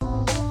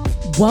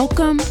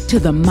Welcome to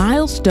the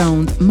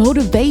Milestones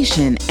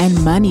Motivation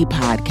and Money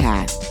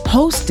Podcast,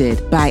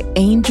 hosted by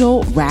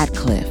Angel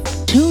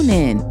Radcliffe. Tune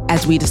in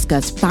as we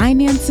discuss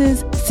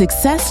finances,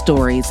 success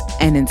stories,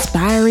 and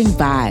inspiring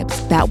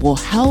vibes that will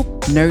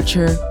help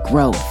nurture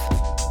growth.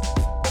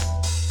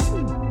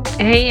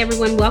 Hey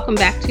everyone, welcome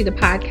back to the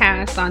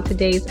podcast. On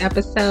today's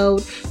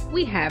episode,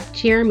 we have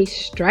Jeremy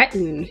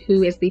Stratton,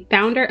 who is the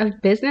founder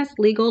of Business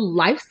Legal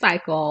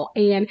Lifecycle,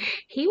 and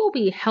he will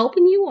be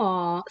helping you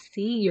all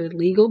see your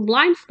legal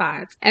blind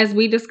spots as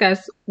we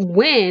discuss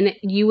when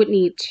you would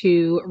need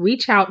to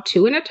reach out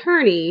to an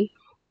attorney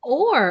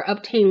or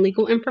obtain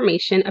legal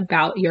information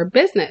about your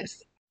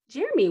business.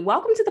 Jeremy,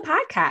 welcome to the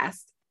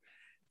podcast.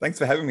 Thanks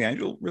for having me,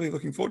 Angel. Really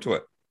looking forward to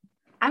it.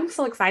 I'm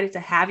so excited to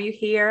have you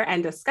here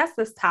and discuss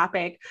this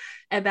topic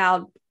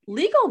about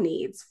legal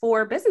needs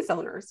for business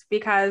owners,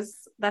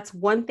 because that's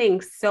one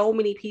thing so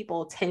many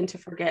people tend to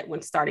forget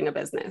when starting a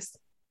business.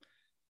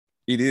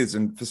 It is.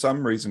 And for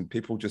some reason,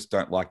 people just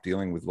don't like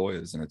dealing with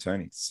lawyers and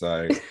attorneys.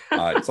 So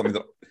it's something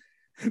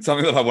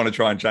that I want to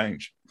try and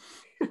change.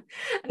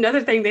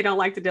 Another thing they don't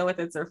like to deal with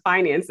is their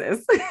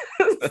finances.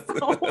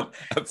 So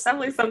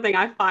definitely something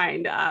I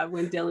find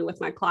when dealing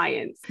with my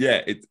clients.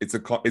 Yeah, it's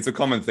a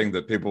common thing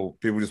that people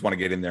just want to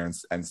get in there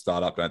and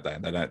start up, don't they?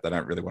 And they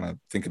don't really want to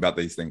think about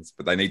these things,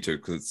 but they need to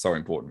because it's so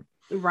important.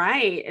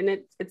 Right. And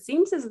it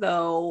seems as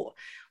though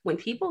when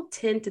people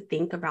tend to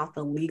think about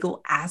the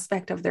legal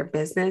aspect of their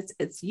business,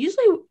 it's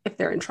usually if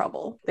they're in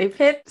trouble. They've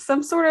hit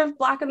some sort of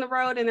block in the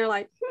road and they're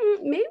like,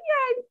 maybe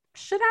I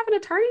should have an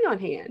attorney on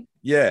hand.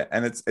 Yeah.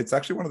 And it's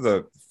actually one of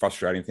the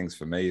frustrating things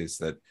for me is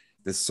that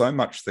there's so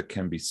much that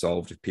can be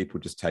solved if people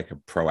just take a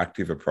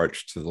proactive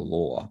approach to the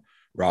law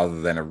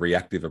rather than a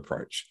reactive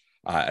approach.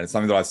 And it's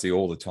something that I see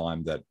all the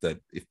time that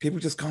if people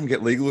just go and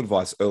get legal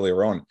advice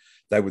earlier on,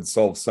 they would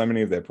solve so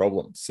many of their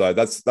problems. So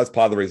that's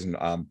part of the reason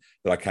that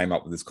I came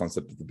up with this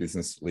concept of the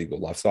business legal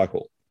life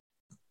cycle.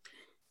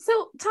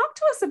 So talk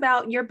to us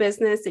about your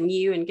business and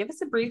you, and give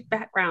us a brief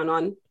background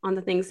on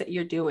the things that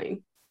you're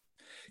doing.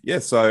 Yeah,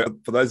 so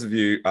for those of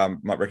you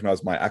might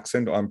recognize my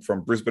accent, I'm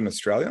from Brisbane,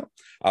 Australia,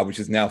 which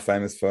is now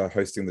famous for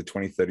hosting the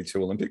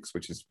 2032 Olympics,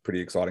 which is pretty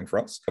exciting for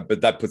us.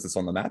 But that puts us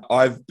on the map.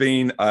 I've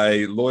been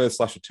a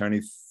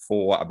lawyer/attorney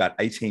for about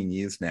 18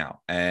 years now,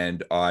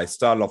 and I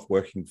started off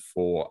working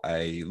for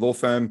a law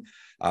firm,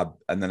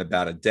 and then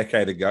about a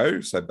decade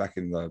ago, so back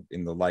in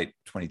the late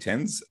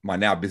 2010s, my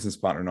now business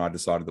partner and I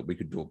decided that we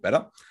could do it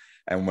better,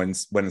 and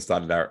went and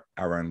started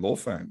our own law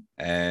firm.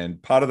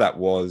 And part of that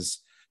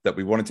was that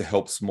we wanted to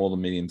help small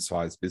and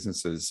medium-sized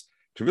businesses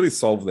to really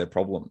solve their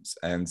problems.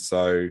 And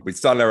so we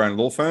started our own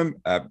law firm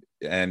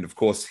and, of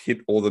course, hit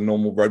all the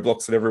normal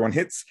roadblocks that everyone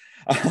hits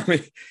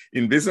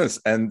in business,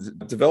 and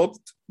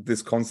developed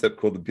this concept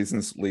called the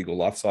business legal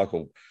life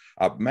cycle,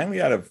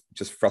 mainly out of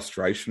just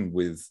frustration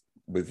with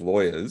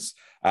lawyers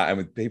and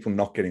with people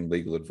not getting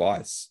legal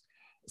advice.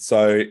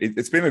 So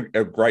it's been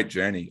a great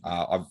journey.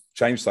 I've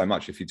changed so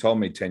much. If you told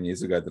me 10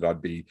 years ago that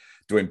I'd be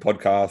doing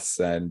podcasts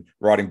and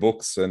writing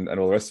books and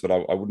all the rest of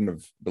it, I wouldn't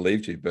have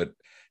believed you. But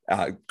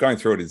going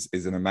through it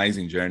is an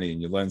amazing journey,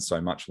 and you learn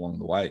so much along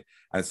the way.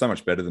 And it's so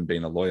much better than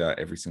being a lawyer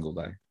every single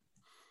day.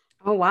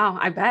 Oh, wow.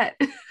 I bet.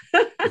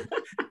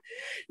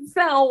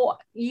 So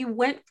you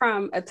went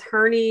from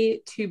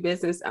attorney to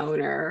business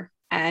owner,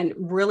 and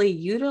really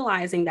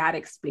utilizing that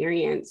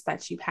experience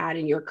that you've had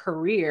in your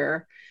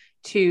career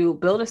to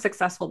build a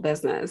successful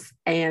business.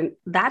 And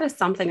that is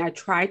something I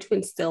try to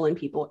instill in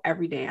people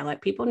every day. I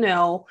let people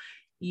know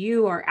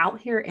you are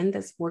out here in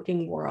this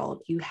working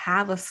world. You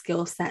have a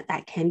skill set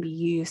that can be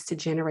used to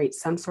generate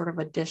some sort of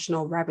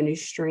additional revenue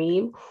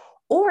stream,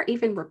 or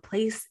even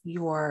replace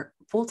your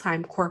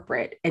full-time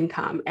corporate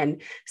income.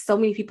 And so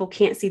many people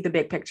can't see the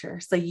big picture.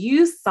 So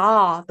you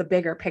saw the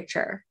bigger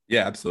picture.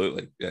 Yeah,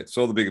 absolutely. Yeah,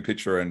 saw the bigger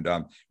picture and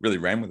really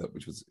ran with it,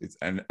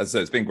 and as I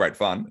said, it's been great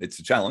fun. It's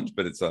a challenge,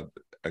 but it's a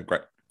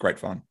great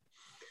fun.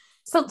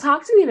 So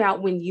talk to me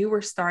about when you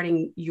were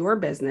starting your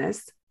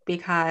business,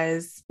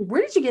 because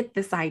where did you get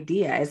this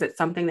idea? Is it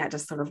something that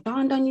just sort of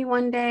dawned on you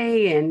one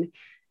day and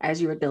as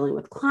you were dealing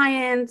with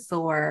clients,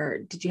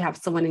 or did you have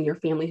someone in your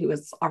family who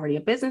was already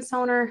a business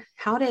owner?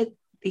 How did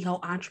the whole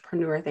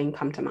entrepreneur thing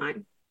come to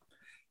mind?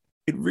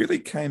 It really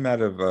came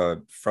out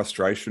of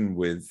frustration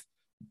with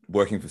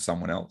working for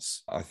someone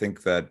else. I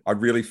think that I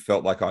really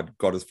felt like I'd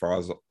got as far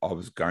as I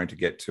was going to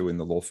get to in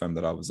the law firm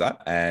that I was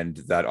at, and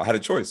that I had a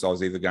choice. I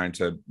was either going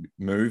to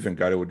move and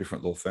go to a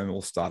different law firm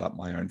or start up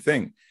my own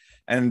thing.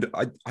 And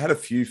I had a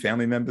few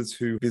family members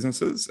who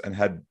businesses and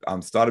had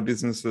started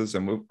businesses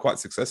and were quite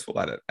successful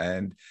at it.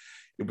 And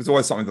it was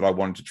always something that I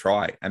wanted to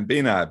try. And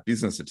being a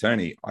business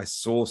attorney, I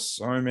saw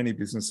so many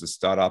businesses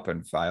start up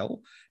and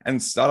fail,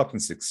 and start up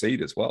and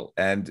succeed as well.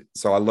 And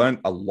so I learned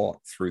a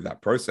lot through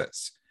that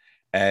process.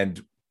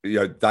 And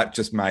that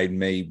just made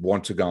me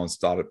want to go and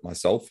start it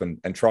myself and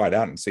try it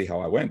out and see how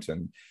I went.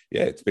 And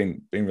yeah, it's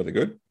been really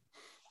good.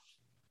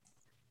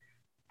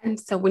 And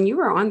so when you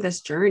were on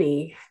this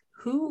journey,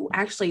 who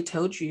actually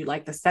told you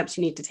like the steps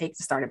you need to take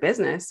to start a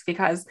business?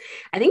 Because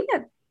I think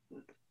that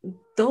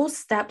those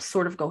steps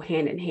sort of go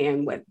hand in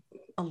hand with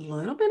a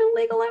little bit of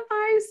legal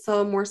advice,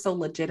 so more so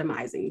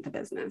legitimizing the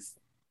business?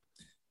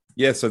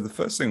 Yeah, so the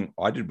first thing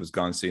I did was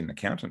go and see an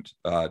accountant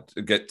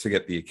to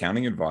get the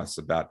accounting advice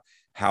about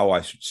how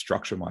I should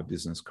structure my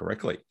business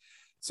correctly.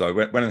 So I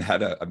went and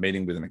had a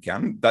meeting with an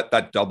accountant.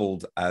 That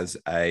doubled as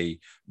a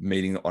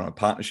meeting on a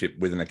partnership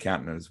with an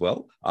accountant as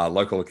well, a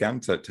local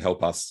accountant to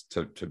help us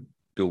to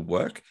build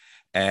work.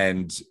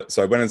 And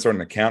so I went and saw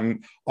an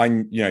accountant. I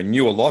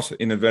knew a lot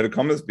in inverted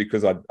commas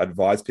because I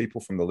advised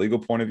people from the legal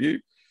point of view.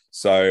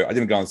 So I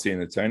didn't go and see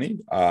an attorney.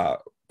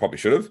 Probably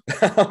should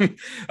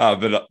have,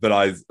 but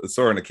I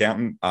saw an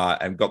accountant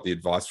and got the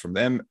advice from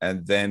them.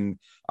 And then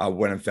I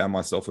went and found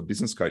myself a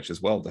business coach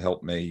as well to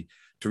help me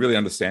to really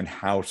understand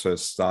how to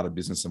start a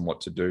business and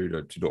what to do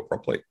to do it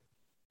properly.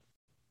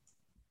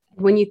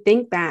 When you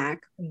think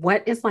back,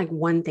 what is like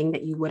one thing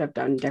that you would have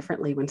done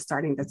differently when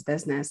starting this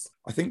business?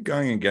 I think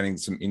going and getting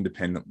some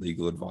independent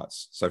legal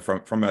advice. So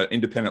from an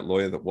independent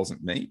lawyer that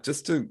wasn't me,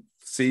 just to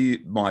see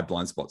my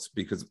blind spots,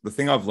 because the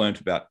thing I've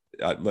learned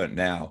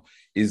now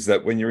is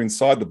that when you're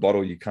inside the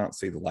bottle, you can't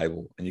see the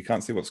label and you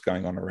can't see what's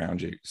going on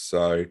around you.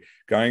 So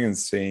going and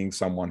seeing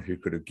someone who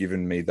could have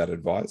given me that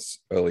advice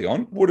early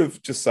on would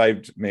have just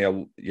saved me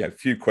a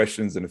few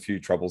questions and a few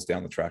troubles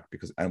down the track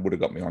and would have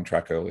got me on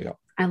track earlier.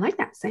 I like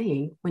that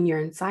saying, when you're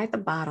inside the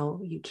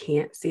bottle, you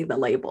can't see the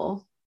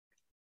label.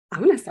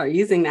 I'm going to start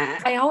using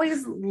that. I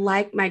always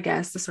like my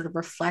guests to sort of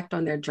reflect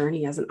on their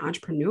journey as an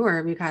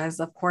entrepreneur, because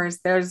of course,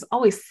 there's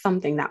always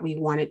something that we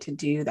wanted to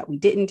do that we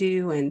didn't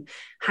do. And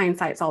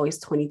hindsight's always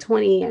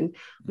 2020. And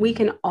we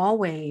can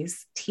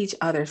always teach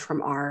others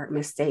from our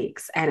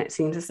mistakes. And it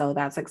seems as though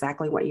that's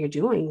exactly what you're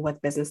doing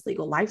with Business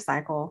Legal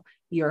Lifecycle.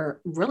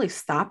 You're really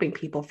stopping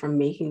people from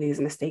making these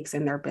mistakes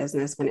in their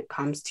business when it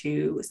comes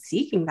to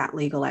seeking that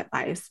legal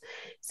advice.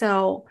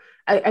 So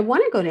I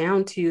want to go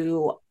down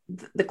to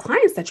the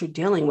clients that you're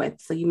dealing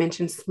with. So you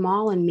mentioned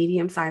small and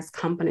medium-sized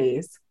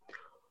companies.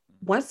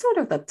 What's sort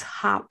of the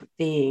top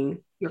thing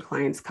your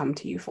clients come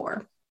to you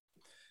for?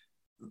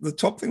 The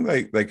top thing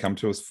they come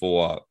to us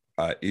for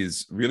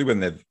is really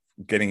when they're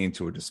getting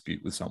into a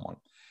dispute with someone.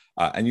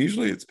 And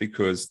usually it's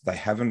because they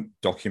haven't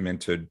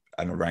documented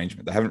an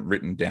arrangement. They haven't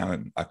written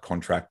down a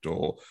contract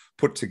or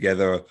put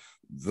together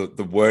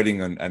the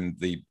wording and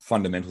the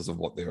fundamentals of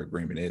what their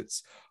agreement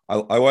is. I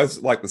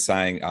always like the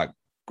saying,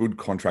 good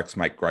contracts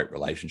make great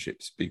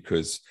relationships,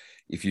 because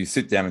if you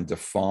sit down and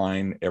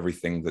define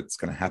everything that's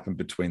going to happen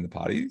between the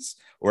parties,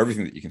 or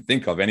everything that you can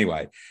think of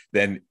anyway,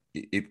 then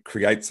it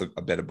creates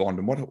a better bond.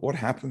 And what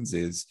happens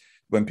is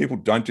when people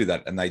don't do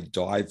that and they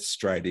dive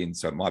straight in,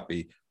 so it might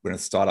be when a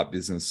startup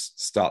business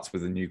starts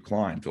with a new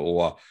client,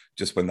 or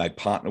just when they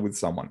partner with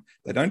someone,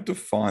 they don't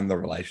define the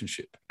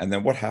relationship. And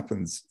then what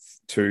happens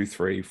 2,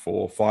 3,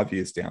 4, 5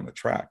 years down the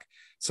track,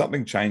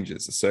 something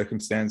changes, a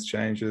circumstance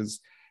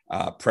changes,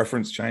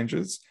 preference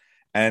changes,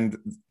 and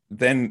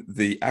then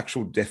the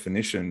actual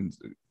definition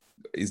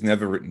is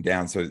never written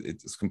down, so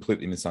it's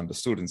completely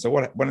misunderstood. And so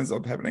what ends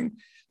up happening?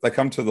 They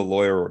come to the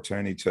lawyer or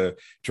attorney to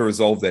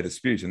resolve their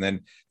dispute, and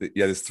then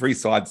there's 3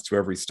 sides to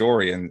every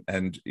story,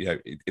 and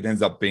it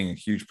ends up being a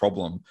huge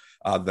problem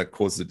that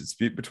causes a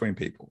dispute between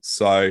people.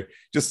 So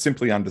just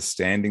simply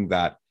understanding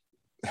that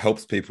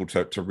helps people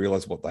to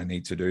realize what they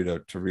need to do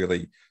to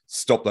really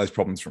stop those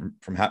problems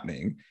from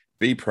happening.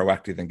 Be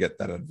proactive and get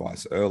that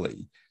advice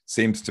early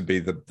seems to be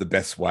the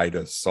best way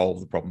to solve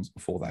the problems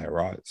before they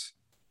arise.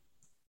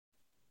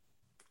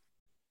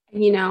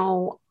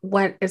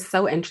 What is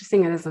so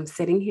interesting is I'm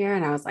sitting here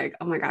and I was like,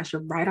 oh my gosh,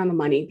 you're right on the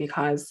money,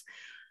 because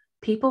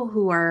people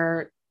who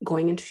are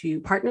going into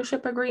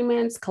partnership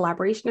agreements,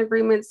 collaboration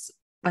agreements,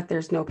 but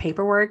there's no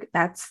paperwork,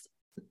 that's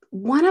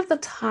one of the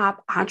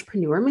top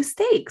entrepreneur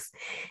mistakes.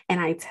 And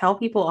I tell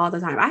people all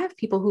the time, I have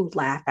people who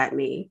laugh at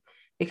me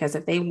because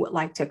if they would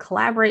like to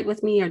collaborate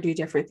with me or do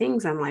different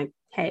things, I'm like,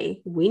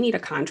 hey, we need a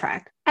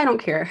contract. I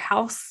don't care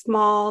how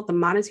small the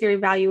monetary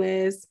value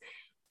is.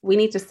 We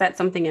need to set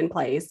something in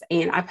place.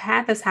 And I've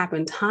had this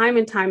happen time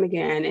and time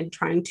again in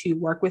trying to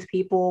work with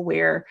people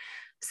where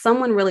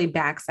someone really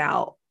backs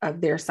out of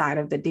their side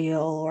of the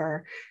deal,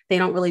 or they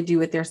don't really do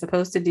what they're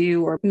supposed to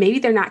do, or maybe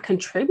they're not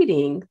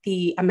contributing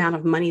the amount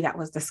of money that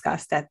was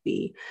discussed at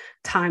the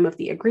time of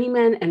the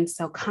agreement. And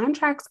so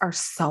contracts are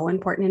so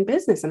important in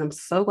business. And I'm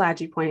so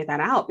glad you pointed that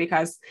out,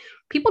 because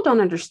people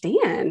don't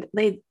understand.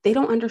 They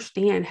don't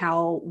understand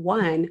how,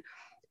 one,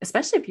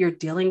 especially if you're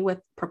dealing with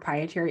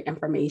proprietary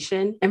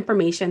information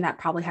that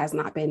probably has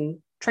not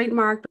been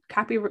trademarked,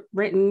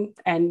 copywritten,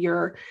 and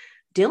you're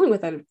dealing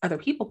with other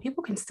people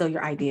can steal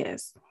your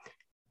ideas.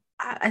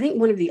 I think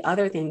one of the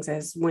other things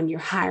is when you're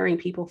hiring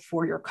people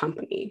for your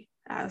company,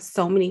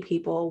 so many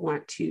people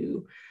want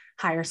to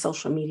hire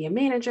social media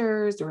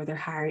managers, or they're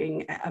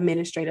hiring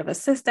administrative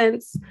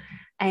assistants,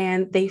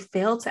 and they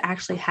fail to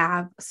actually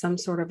have some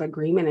sort of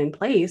agreement in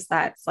place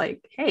that's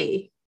like,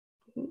 hey,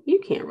 you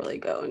can't really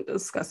go and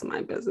discuss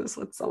my business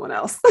with someone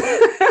else.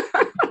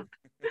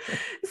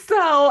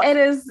 So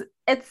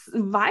it's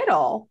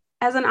vital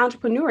as an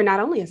entrepreneur, not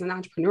only as an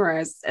entrepreneur,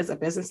 as a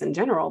business in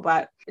general.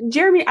 But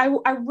Jeremy, I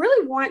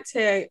really want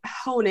to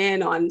hone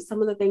in on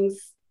some of the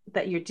things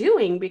that you're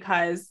doing,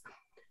 because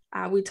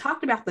we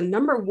talked about the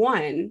number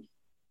one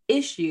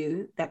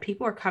issue that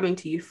people are coming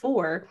to you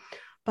for,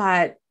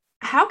 but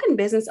how can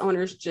business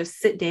owners just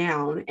sit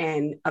down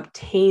and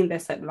obtain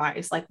this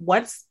advice? Like,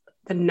 what's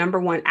the number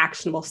one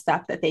actionable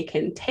step that they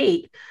can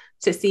take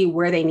to see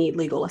where they need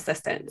legal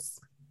assistance?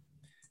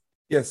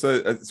 Yeah,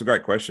 so it's a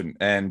great question.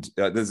 And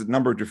there's a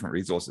number of different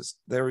resources.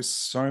 There is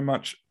so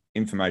much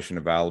information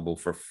available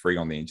for free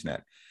on the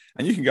internet.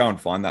 And you can go and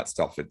find that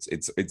stuff.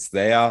 It's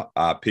there.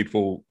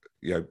 People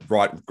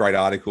write great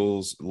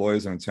articles.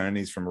 Lawyers and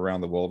attorneys from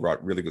around the world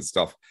write really good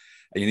stuff.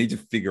 And you need to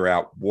figure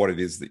out what it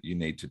is that you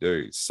need to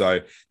do. So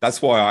that's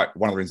why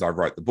one of the reasons I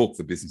wrote the book,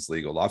 The Business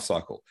Legal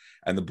Lifecycle.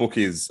 And the book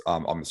is,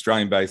 I'm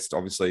Australian based.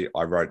 Obviously,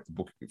 I wrote the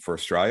book for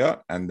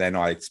Australia, and then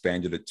I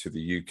expanded it to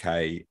the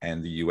UK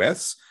and the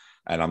US.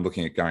 And I'm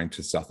looking at going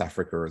to South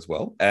Africa as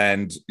well.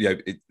 And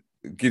it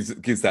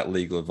gives that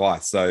legal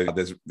advice. So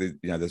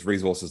there's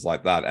resources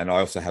like that. And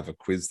I also have a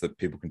quiz that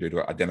people can do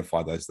to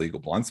identify those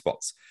legal blind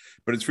spots.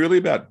 But it's really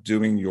about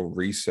doing your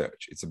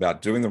research. It's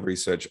about doing the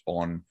research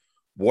on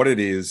what it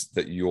is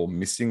that you're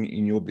missing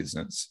in your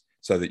business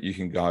so that you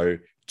can go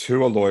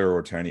to a lawyer or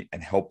attorney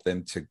and help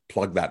them to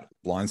plug that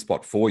blind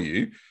spot for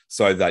you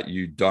so that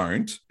you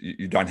don't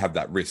have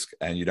that risk,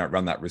 and you don't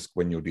run that risk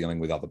when you're dealing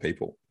with other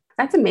people.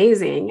 That's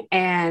amazing.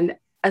 And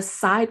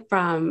aside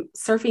from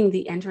surfing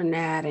the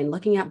internet and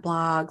looking at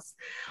blogs,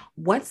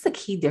 what's the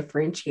key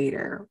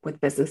differentiator with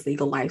Business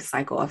Legal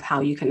Lifecycle of how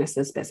you can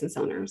assist business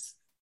owners?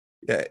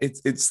 Yeah,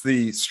 it's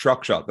the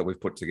structure that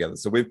we've put together.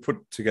 So we've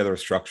put together a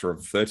structure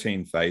of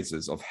 13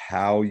 phases of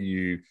how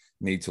you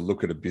need to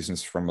look at a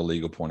business from a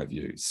legal point of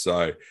view.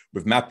 So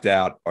we've mapped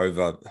out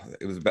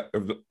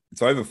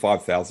it's over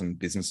 5,000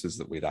 businesses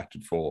that we'd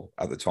acted for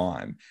at the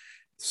time.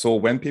 Saw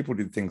when people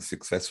did things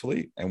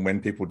successfully and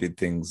when people did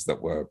things that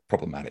were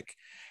problematic.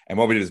 And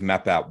what we did is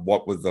map out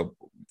what were the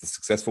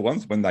successful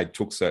ones when they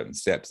took certain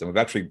steps. And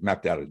we've actually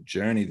mapped out a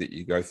journey that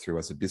you go through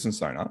as a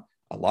business owner,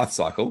 a life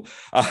cycle,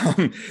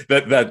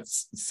 that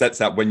sets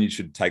out when you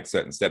should take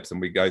certain steps.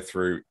 And we go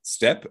through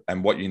step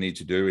and what you need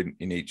to do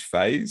in each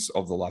phase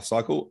of the life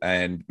cycle,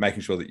 and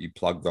making sure that you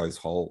plug those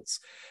holes.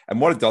 And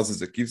what it does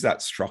is it gives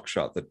that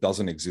structure that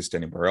doesn't exist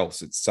anywhere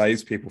else. It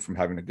saves people from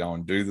having to go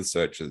and do the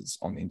searches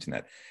on the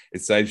internet.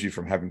 It saves you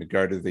from having to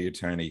go to the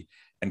attorney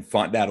and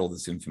find out all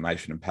this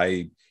information and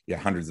pay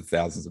hundreds of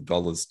thousands of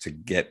dollars to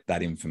get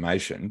that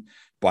information,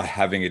 by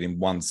having it in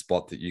one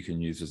spot that you can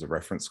use as a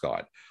reference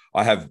guide.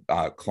 I have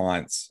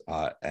clients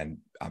and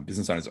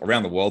business owners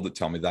around the world that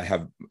tell me they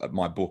have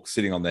my book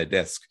sitting on their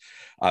desk.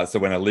 So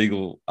when a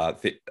legal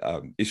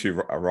issue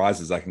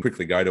arises, they can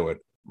quickly go to it,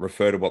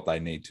 refer to what they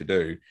need to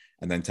do,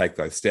 and then take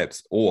those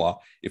steps. Or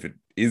if it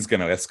is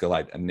going to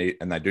escalate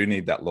and they do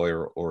need that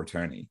lawyer or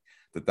attorney,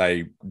 that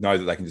they know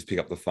that they can just pick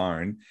up the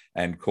phone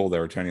and call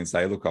their attorney and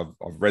say, look,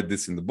 I've read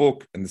this in the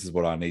book and this is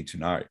what I need to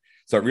know.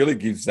 So it really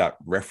gives that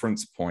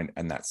reference point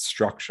and that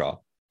structure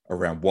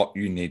around what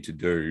you need to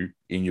do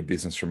in your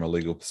business from a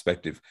legal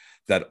perspective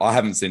that I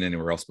haven't seen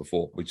anywhere else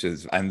before,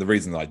 and the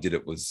reason that I did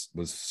it was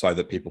so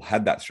that people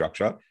had that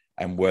structure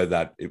and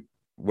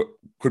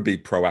could be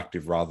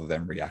proactive rather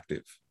than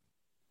reactive.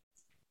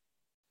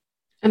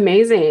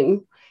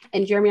 Amazing.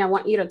 And Jeremy, I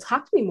want you to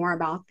talk to me more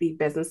about the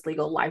business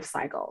legal life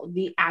cycle,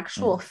 the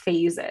actual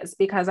phases,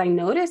 because I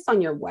noticed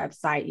on your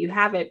website, you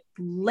have it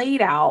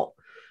laid out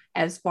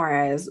as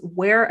far as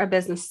where a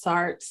business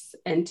starts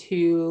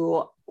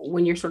into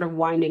when you're sort of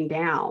winding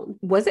down.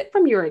 Was it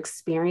from your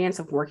experience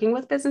of working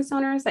with business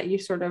owners that you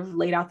sort of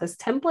laid out this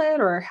template,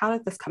 or how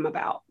did this come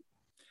about?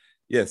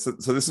 Yeah, so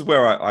this is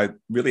where I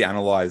really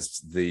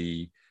analyzed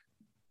the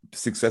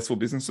successful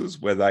businesses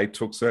where they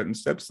took certain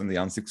steps and the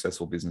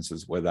unsuccessful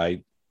businesses where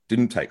they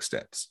didn't take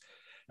steps,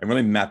 and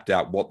really mapped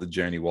out what the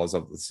journey was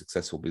of the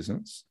successful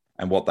business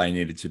and what they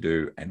needed to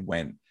do and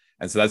when.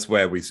 And so that's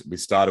where we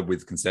started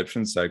with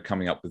conception. So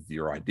coming up with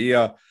your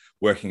idea,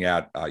 working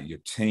out your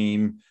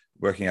team,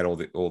 working out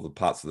all the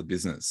parts of the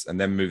business, and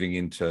then moving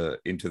into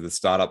the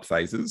startup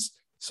phases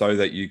so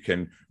that you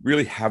can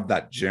really have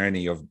that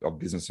journey of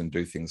business and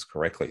do things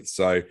correctly.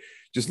 So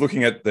just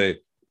looking at the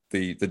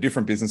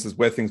different businesses,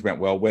 where things went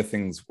well, where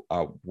things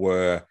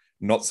were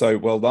not so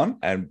well done,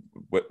 and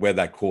where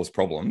they cause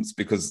problems,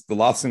 because the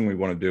last thing we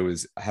want to do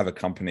is have a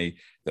company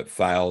that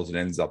fails and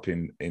ends up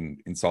in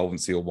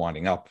insolvency or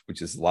winding up,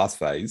 which is the last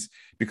phase,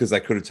 because they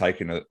could have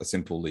taken a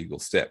simple legal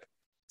step.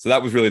 So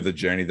that was really the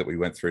journey that we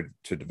went through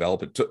to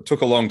develop it.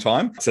 Took a long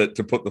time to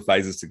put the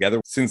phases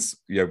together. Since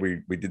we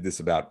did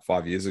this about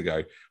 5 years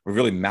ago, we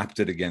really mapped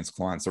it against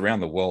clients around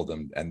the world,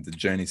 and the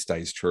journey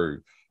stays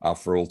true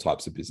for all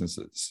types of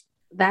businesses.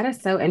 That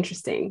is so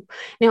interesting.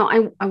 Now,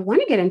 I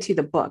want to get into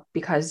the book,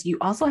 because you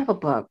also have a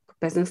book,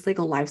 Business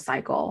Legal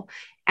Lifecycle.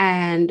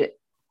 And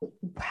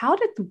how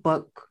did the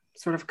book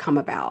sort of come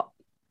about?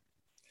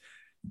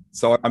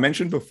 So I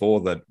mentioned before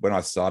that when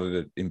I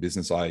started in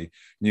business, I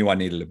knew I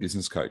needed a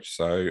business coach.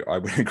 So I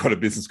went and got a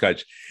business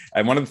coach.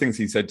 And one of the things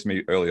he said to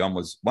me early on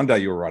was, one day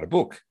you'll write a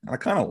book. And I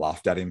kind of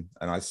laughed at him.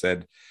 And I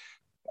said,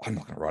 I'm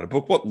not going to write a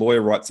book. What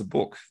lawyer writes a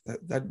book?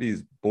 That'd be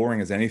as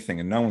boring as anything.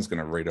 And no one's going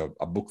to read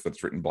a book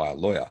that's written by a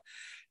lawyer.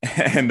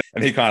 And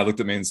he kind of looked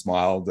at me and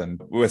smiled, and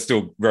we're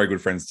still very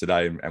good friends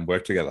today and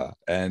work together.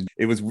 And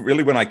it was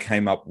really when I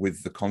came up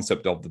with the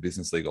concept of the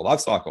business legal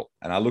life cycle.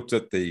 And I looked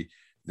at the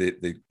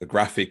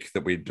graphic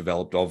that we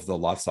developed of the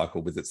life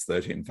cycle with its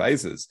 13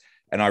 phases.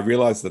 And I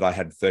realized that I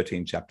had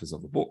 13 chapters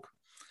of the book.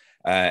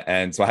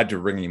 And so I had to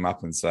ring him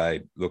up and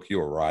say, look, you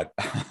were right.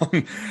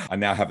 I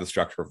now have the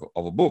structure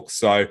of a book.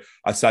 So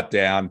I sat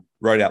down,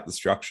 wrote out the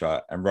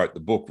structure and wrote the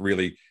book,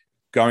 really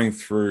going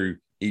through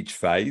each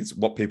phase,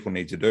 what people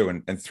need to do.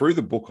 And through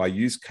the book, I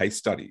use case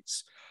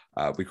studies.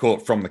 We call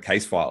it From the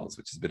Case Files,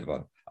 which is a bit of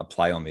a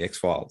play on the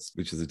X-Files,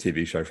 which is a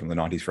TV show from the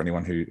 90s for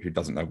anyone who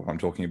doesn't know what I'm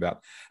talking about.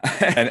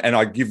 and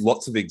I give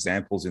lots of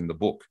examples in the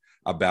book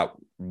about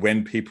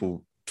when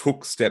people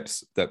took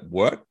steps that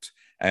worked,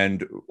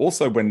 and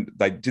also when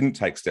they didn't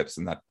take steps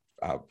and that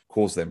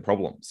caused them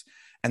problems.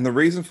 And the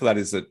reason for that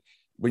is that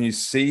when you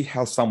see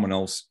how someone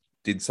else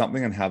did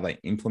something and how they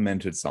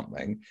implemented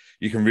something,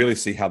 you can really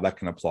see how that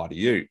can apply to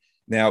you.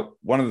 Now,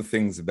 one of the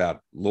things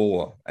about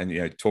law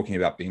and talking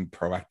about being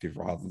proactive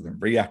rather than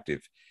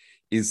reactive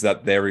is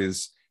that there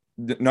is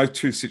no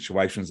two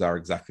situations are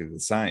exactly the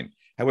same.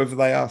 However,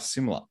 they are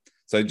similar.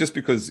 So just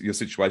because your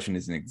situation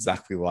isn't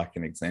exactly like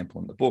an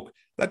example in the book,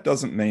 that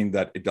doesn't mean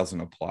that it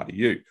doesn't apply to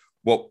you.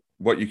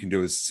 What you can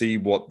do is see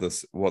what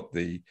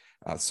the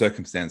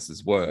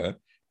circumstances were,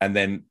 and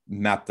then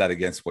map that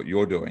against what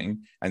you're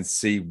doing and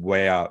see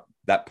where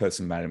that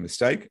person made a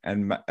mistake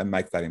and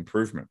make that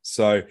improvement.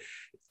 So,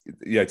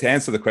 to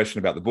answer the question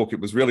about the book, it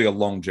was really a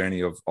long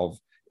journey of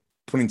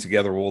putting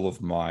together all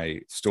of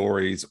my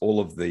stories, all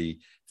of the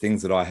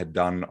things that I had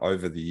done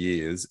over the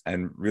years,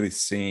 and really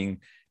seeing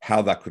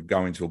how that could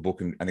go into a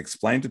book and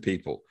explain to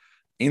people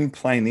in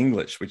plain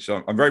English, which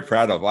I'm very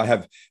proud of. I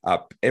have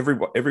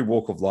every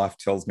walk of life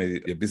tells me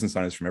that business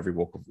owners from every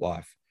walk of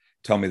life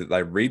tell me that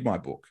they read my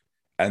book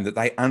and that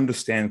they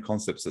understand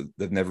concepts that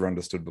they've never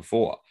understood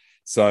before.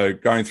 So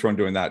going through and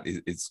doing that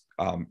is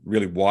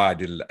really why I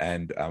did it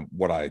and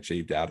what I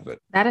achieved out of it.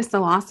 That is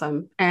so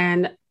awesome.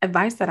 And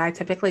advice that I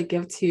typically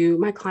give to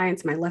my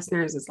clients, my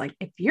listeners is like,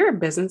 if you're a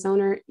business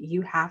owner,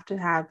 you have to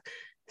have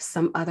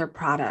some other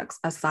products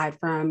aside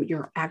from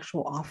your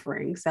actual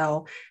offering.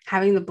 So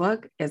having the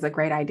book is a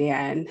great idea.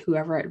 And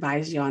whoever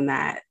advised you on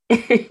that,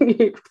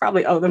 you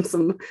probably owe them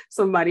some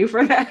money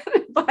for that.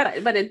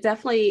 But it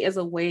definitely is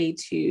a way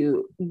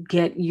to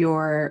get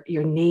your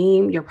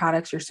name, your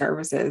products, your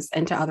services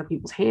into other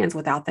people's hands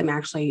without them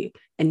actually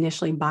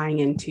initially buying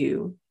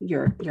into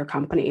your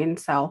company. And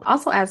so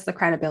also adds the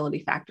credibility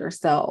factor.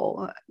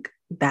 So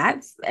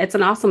it's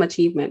an awesome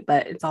achievement,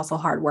 but it's also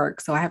hard work.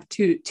 So I have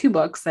two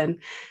books and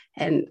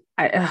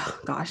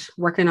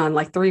working on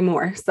like 3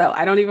 more. So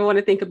I don't even want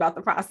to think about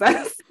the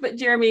process. But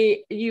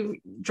Jeremy, you've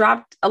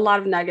dropped a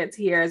lot of nuggets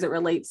here as it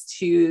relates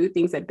to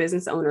things that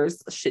business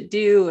owners should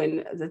do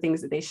and the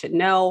things that they should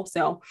know.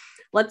 So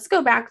let's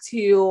go back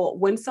to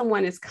when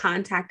someone is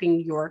contacting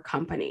your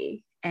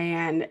company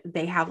and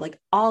they have like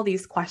all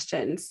these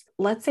questions.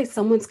 Let's say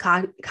someone's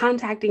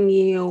contacting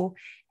you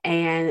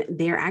and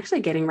they're actually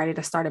getting ready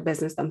to start a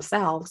business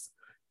themselves.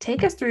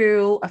 Take us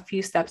through a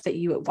few steps that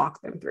you would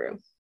walk them through.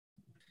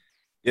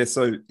 Yeah,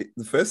 so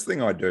the first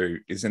thing I do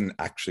isn't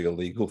actually a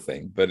legal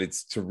thing, but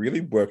it's to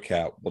really work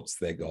out what's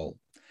their goal.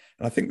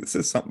 And I think this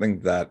is something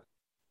that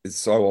is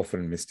so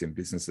often missed in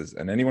businesses.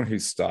 And anyone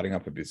who's starting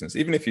up a business,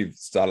 even if you've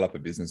started up a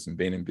business and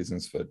been in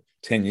business for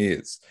 10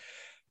 years,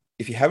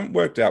 if you haven't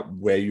worked out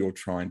where you're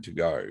trying to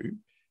go,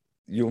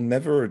 you'll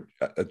never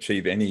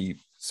achieve any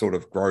sort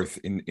of growth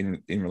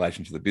in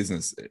relation to the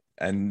business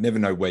and never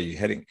know where you're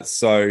heading.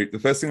 So the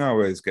first thing I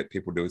always get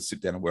people to do is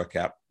sit down and work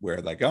out where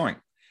are they going.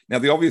 Now,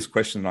 the obvious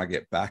question I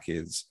get back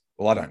is,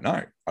 well, I don't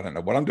know. I don't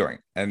know what I'm doing.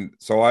 And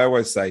so I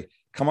always say,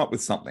 come up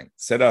with something.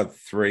 Set a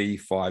 3,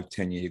 5,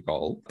 10-year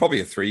goal,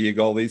 probably a 3-year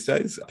goal these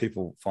days.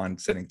 People find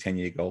setting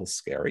 10-year goals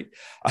scary.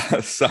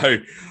 So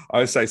I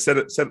would say set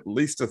at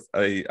least a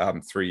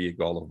 3-year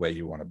goal of where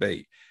you want to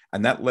be.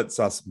 And that lets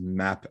us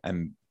map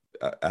and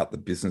out the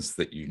business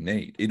that you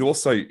need. It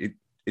also,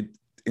 it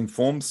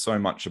informs so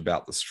much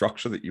about the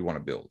structure that you want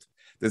to build.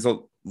 There's a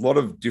lot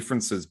of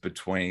differences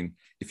between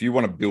if you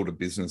want to build a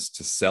business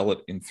to sell it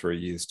in 3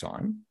 years'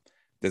 time,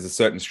 there's a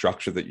certain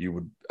structure that you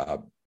would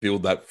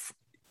build that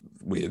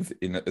with,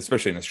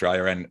 especially in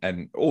Australia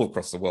and all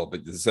across the world,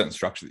 but there's a certain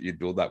structure that you'd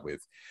build that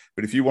with.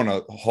 But if you want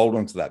to hold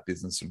on to that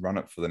business and run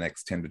it for the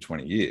next 10 to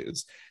 20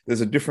 years,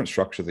 there's a different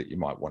structure that you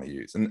might want to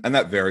use. And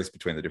that varies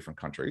between the different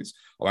countries.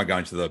 I won't go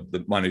into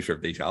the minutiae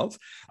of details.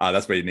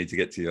 That's where you need to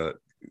get to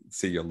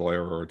see your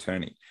lawyer or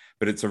attorney.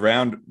 But it's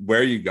around where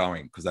are you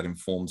going, because that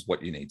informs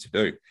what you need to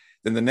do.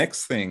 Then the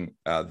next thing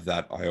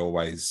that I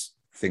always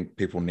think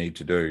people need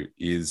to do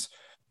is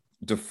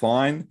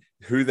define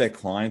who their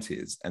client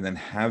is and then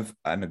have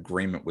an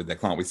agreement with their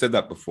client. We said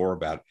that before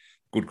about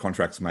good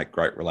contracts make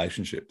great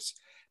relationships.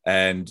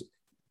 And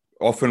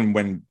often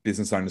when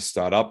business owners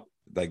start up,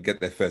 they get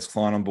their first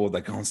client on board,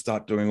 they go and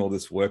start doing all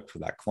this work for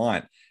that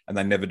client and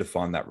they never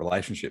define that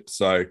relationship.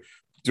 So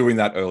doing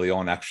that early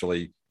on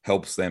actually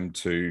helps them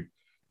to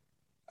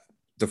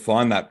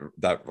define that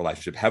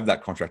relationship, have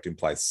that contract in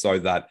place, so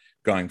that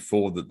going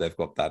forward that they've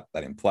got that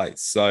in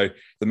place. So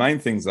the main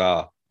things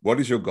are, what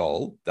is your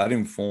goal? That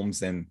informs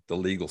then the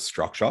legal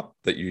structure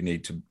that you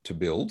need to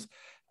build.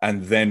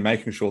 And then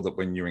making sure that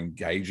when you're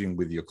engaging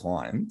with your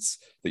clients,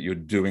 that you're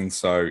doing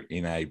so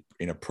in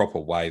a proper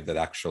way that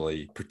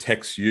actually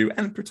protects you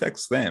and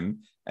protects them,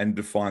 and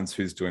defines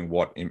who's doing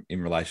what in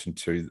relation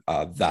to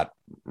that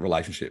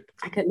relationship.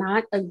 I could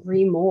not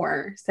agree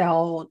more.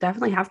 So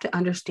definitely have to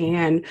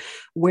understand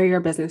where your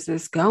business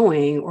is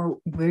going, or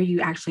where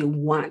you actually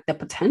want the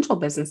potential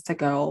business to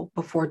go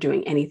before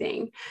doing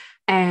anything.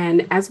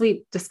 And as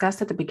we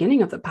discussed at the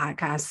beginning of the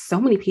podcast, so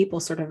many people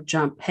sort of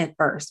jump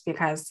headfirst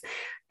because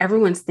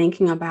everyone's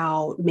thinking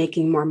about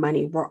making more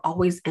money. We're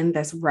always in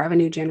this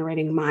revenue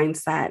generating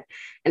mindset.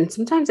 And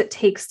sometimes it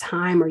takes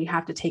time, or you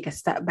have to take a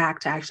step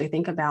back to actually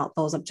think about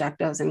those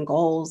objectives and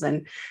goals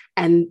and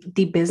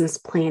the business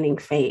planning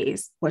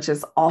phase, which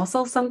is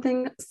also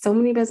something so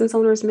many business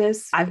owners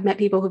miss. I've met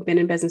people who've been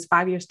in business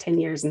 5 years, 10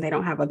 years, and they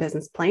don't have a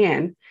business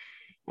plan.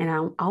 And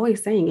I'm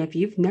always saying, if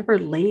you've never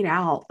laid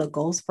out the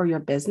goals for your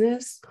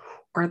business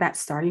or that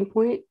starting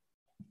point,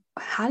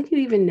 how do you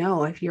even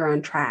know if you're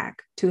on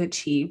track to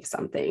achieve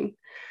something?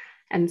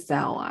 And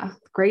so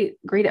great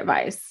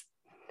advice.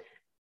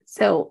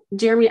 So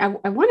Jeremy, I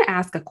want to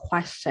ask a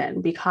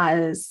question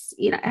because,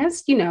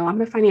 as you know,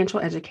 I'm a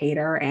financial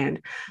educator and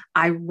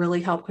I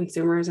really help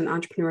consumers and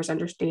entrepreneurs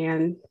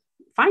understand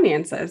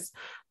finances.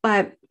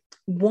 But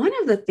one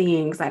of the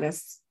things that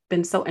has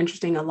been so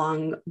interesting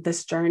along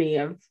this journey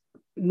of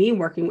me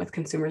working with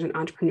consumers and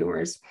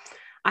entrepreneurs,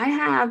 I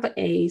have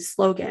a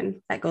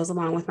slogan that goes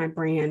along with my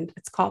brand.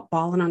 It's called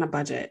Ballin' on a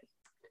Budget.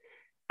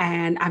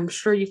 And I'm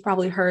sure you've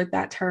probably heard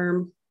that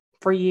term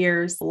for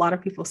years. A lot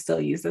of people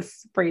still use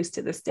this phrase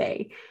to this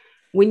day.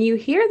 When you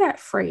hear that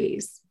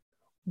phrase,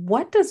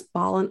 what does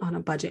ballin' on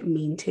a budget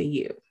mean to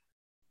you?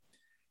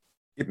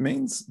 It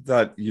means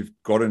that you've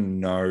got to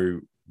know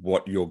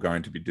what you're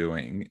going to be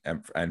doing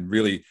and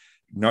really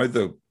know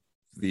the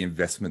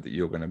investment that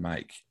you're going to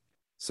make.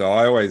 So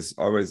I always,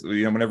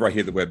 whenever I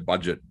hear the word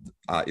budget,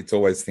 it's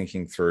always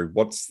thinking through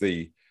what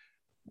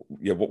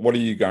are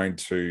you going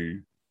to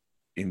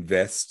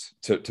invest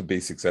to be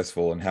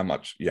successful, and how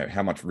much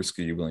risk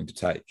are you willing to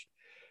take?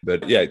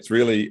 But it's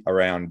really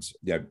around,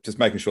 just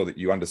making sure that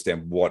you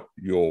understand what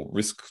your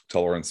risk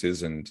tolerance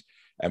is and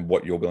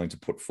what you're willing to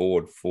put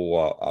forward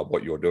for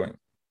what you're doing.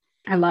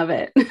 I love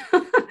it.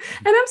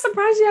 And I'm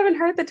surprised you haven't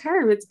heard the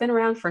term. It's been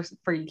around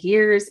for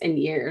years and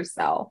years.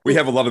 So we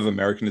have a lot of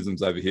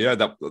Americanisms over here.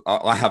 That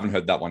I haven't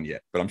heard that one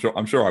yet, but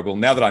I'm sure I will.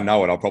 Now that I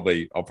know it, I'll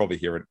probably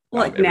hear it.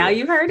 Look, now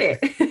you've heard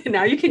it.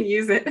 Now you can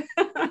use it.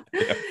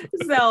 Yeah.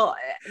 So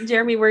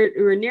Jeremy,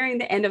 we're nearing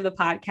the end of the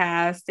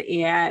podcast,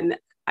 and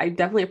I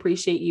definitely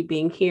appreciate you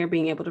being here,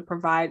 being able to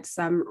provide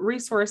some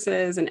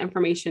resources and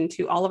information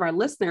to all of our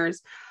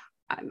listeners.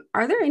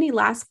 Are there any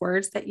last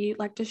words that you'd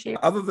like to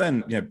share? Other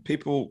than,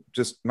 people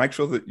just make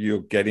sure that you're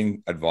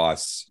getting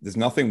advice. There's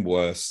nothing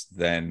worse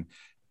than,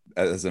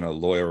 as a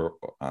lawyer,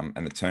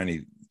 an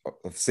attorney,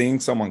 of seeing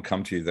someone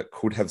come to you that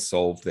could have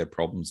solved their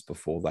problems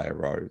before they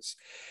arose.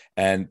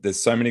 And there's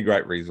so many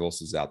great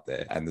resources out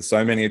there, and there's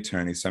so many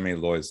attorneys, so many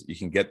lawyers, you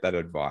can get that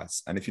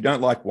advice. And if you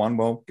don't like one,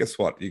 well, guess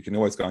what? You can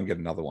always go and get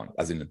another one,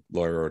 as in a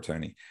lawyer or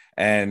attorney.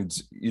 And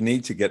you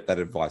need to get that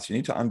advice. You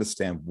need to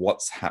understand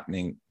what's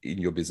happening in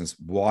your business,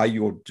 why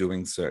you're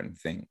doing certain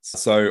things.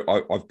 So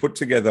I've put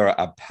together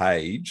a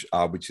page,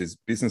 which is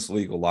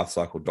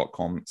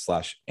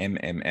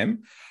businesslegallifecycle.com/MMM,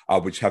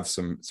 which have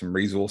some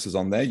resources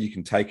on there. You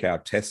can take our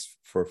test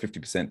for a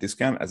 50%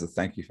 discount as a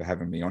thank you for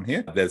having me on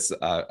here. There's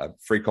a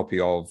free copy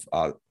of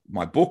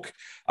my book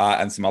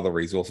and some other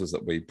resources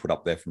that we put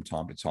up there from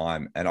time to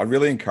time. And I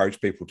really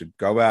encourage people to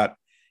go out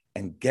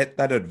and get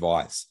that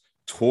advice.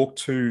 Talk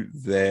to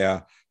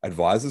their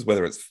advisors,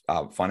 whether it's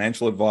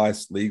financial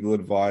advice, legal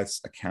advice,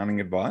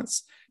 accounting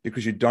advice,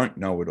 because you don't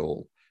know it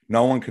all.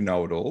 No one can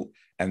know it all.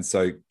 And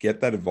so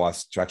get that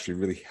advice to actually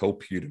really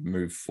help you to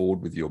move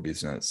forward with your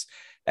business.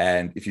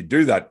 And if you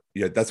do that,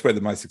 that's where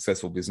the most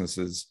successful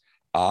businesses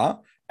are,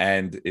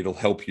 and it'll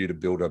help you to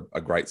build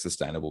a great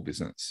sustainable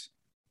business.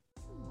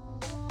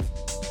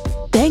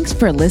 Thanks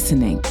for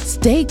listening.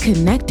 Stay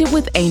connected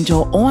with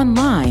Angel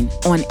online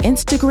on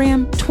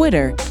Instagram,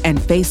 Twitter, and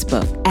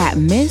Facebook at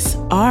Miss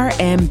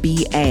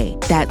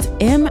RMBA. That's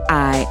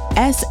MISSRMBA.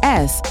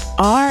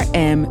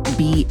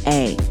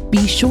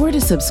 Be sure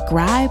to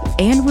subscribe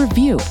and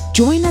review.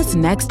 Join us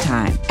next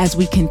time as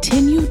we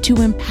continue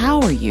to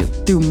empower you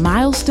through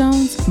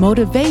milestones,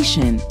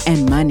 motivation,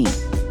 and money.